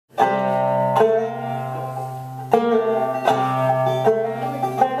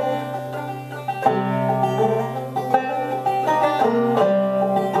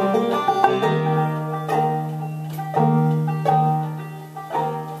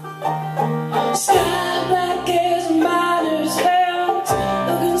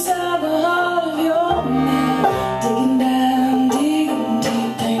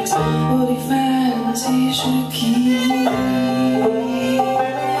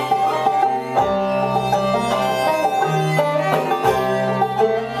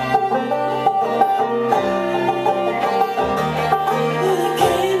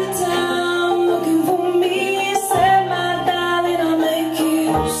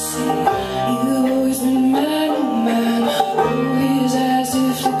You've always been mine, oh mine. Always as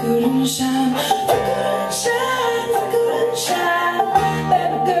if flickered and shine, flickered and shine, flickered and shine.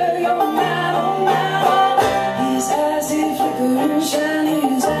 Baby girl, you're mine, oh mine. His eyes did flicker and shine.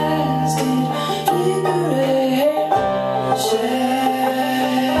 His eyes did flicker and shine.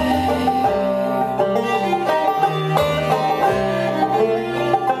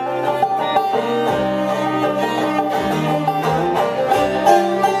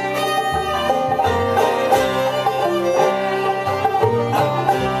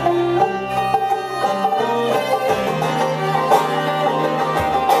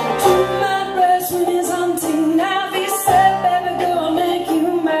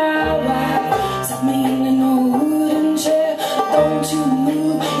 Don't you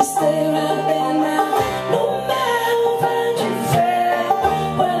move, you stay right there now. No matter who finds you fair,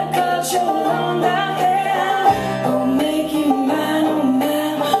 when I cut your long dark hair, I'll make you mine, oh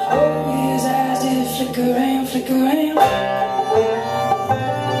man. Oh, his eyes did flicker and flicker and